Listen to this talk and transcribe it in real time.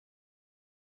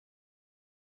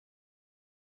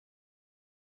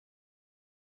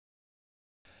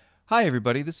Hi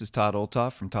everybody, this is Todd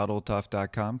Olthoff from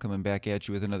toddolthoff.com coming back at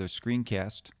you with another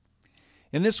screencast.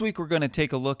 In this week we're going to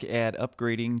take a look at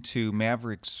upgrading to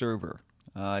Mavericks Server.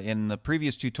 In the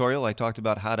previous tutorial I talked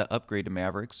about how to upgrade to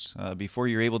Mavericks. Before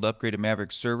you're able to upgrade to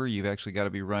Mavericks Server, you've actually got to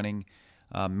be running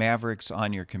Mavericks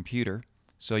on your computer.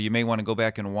 So you may want to go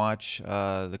back and watch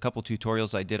the couple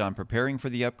tutorials I did on preparing for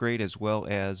the upgrade, as well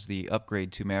as the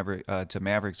upgrade to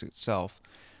Mavericks itself.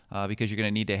 Because you're going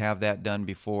to need to have that done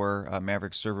before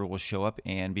Mavericks Server will show up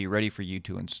and be ready for you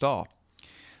to install.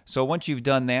 So once you've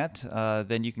done that,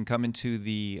 then you can come into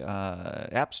the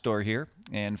App Store here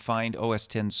and find OS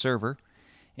X Server.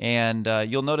 And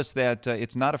you'll notice that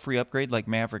it's not a free upgrade like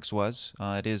Mavericks was.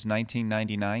 It is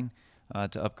 $19.99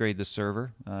 to upgrade the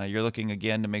server. You're looking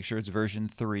again to make sure it's version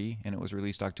 3, and it was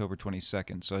released October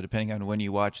 22nd. So depending on when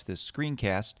you watch this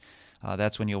screencast,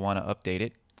 that's when you'll want to update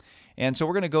it. And so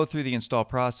we're going to go through the install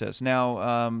process.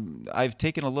 Now, I've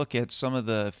taken a look at some of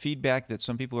the feedback that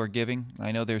some people are giving.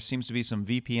 I know there seems to be some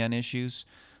VPN issues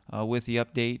with the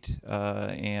update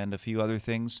and a few other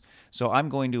things. So I'm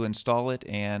going to install it,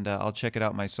 and I'll check it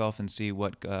out myself and see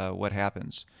what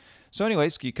happens. So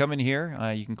anyways, you come in here,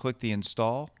 you can click the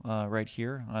install right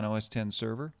here on OS X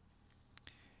Server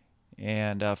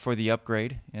and for the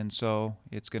upgrade. And so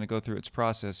it's going to go through its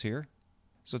process here.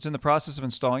 So it's in the process of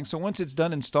installing. So once it's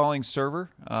done installing server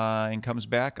and comes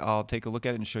back, I'll take a look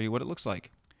at it and show you what it looks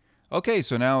like. Okay,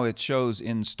 so now it shows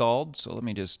installed. So let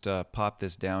me just pop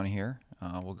this down here.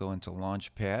 We'll go into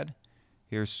Launchpad.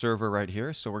 Here's server right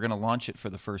here. So we're going to launch it for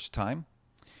the first time.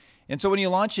 And so when you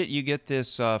launch it, you get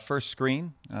this first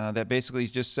screen that basically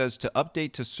just says to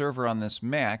update to server on this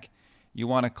Mac. You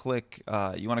want to click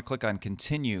on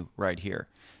Continue right here.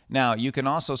 Now, you can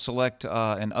also select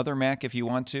an other Mac if you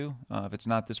want to. If it's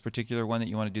not this particular one that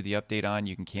you want to do the update on,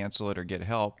 you can cancel it or get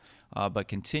help. But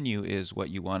Continue is what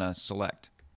you want to select.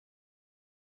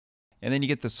 And then you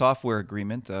get the software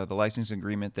agreement, the license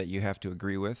agreement that you have to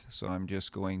agree with. So I'm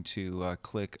just going to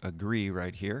click Agree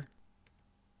right here.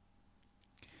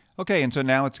 Okay, and so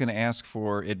now it's going to ask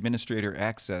for administrator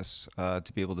access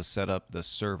to be able to set up the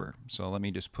server. So let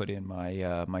me just put in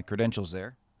my, my credentials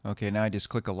there. Okay, now I just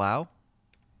click Allow.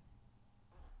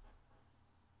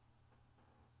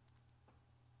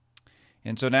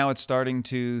 And so now it's starting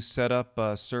to set up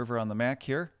a server on the Mac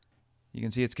here. You can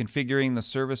see it's configuring the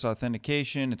service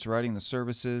authentication, it's writing the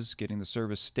services, getting the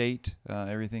service state,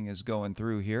 everything is going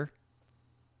through here.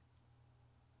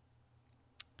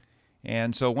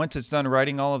 And so once it's done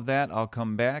writing all of that, I'll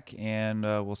come back and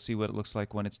we'll see what it looks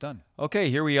like when it's done.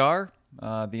 Okay, here we are.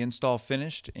 The install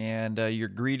finished, and you're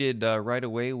greeted right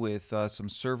away with some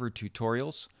server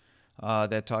tutorials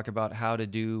that talk about how to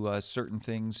do certain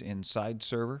things inside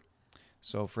server.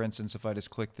 So for instance, if I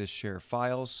just click this Share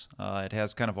Files, it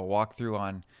has kind of a walkthrough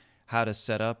on how to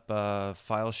set up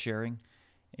file sharing,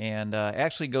 and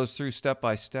actually goes through step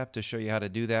by step to show you how to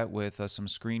do that with some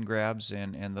screen grabs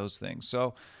and those things.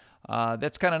 So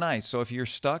that's kind of nice. So if you're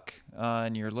stuck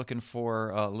and you're looking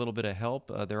for a little bit of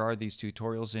help, there are these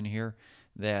tutorials in here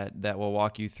that will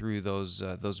walk you through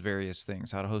those various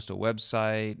things. How to host a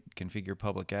website, configure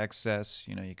public access.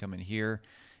 You know, you come in here,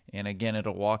 and again,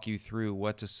 it'll walk you through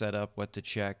what to set up, what to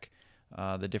check,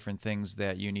 the different things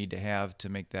that you need to have to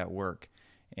make that work.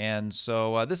 And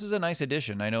so this is a nice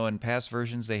addition. I know in past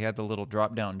versions they had the little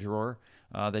drop-down drawer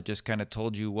that just kind of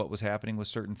told you what was happening with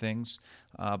certain things.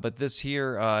 But this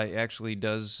here actually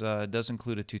does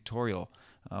include a tutorial,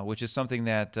 which is something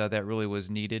that really was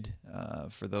needed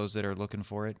for those that are looking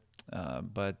for it.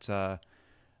 But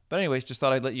anyways, just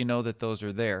thought I'd let you know that those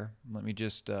are there. Let me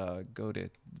just go to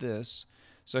this.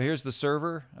 So here's the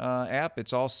server app.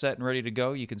 It's all set and ready to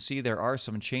go. You can see there are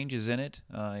some changes in it.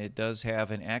 It does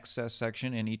have an access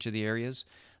section in each of the areas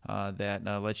that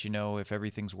lets you know if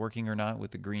everything's working or not with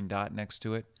the green dot next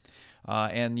to it.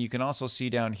 And you can also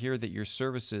see down here that your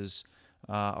services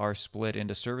are split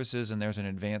into services, and there's an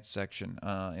advanced section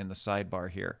in the sidebar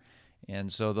here.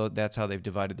 And so that's how they've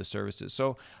divided the services.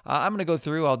 So I'm going to go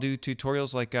through. I'll do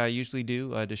tutorials like I usually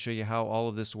do to show you how all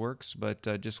of this works,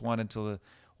 but just wanted to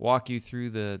walk you through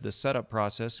the setup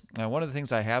process. One of the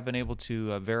things I have been able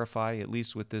to verify, at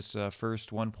least with this first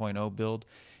 1.0 build,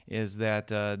 is that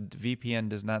VPN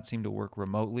does not seem to work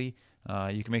remotely.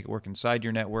 You can make it work inside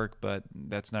your network, but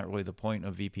that's not really the point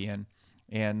of VPN.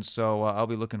 And so I'll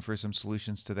be looking for some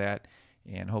solutions to that,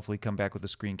 and hopefully come back with a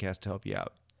screencast to help you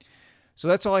out. So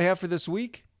that's all I have for this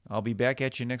week. I'll be back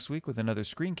at you next week with another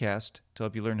screencast to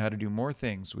help you learn how to do more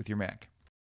things with your Mac.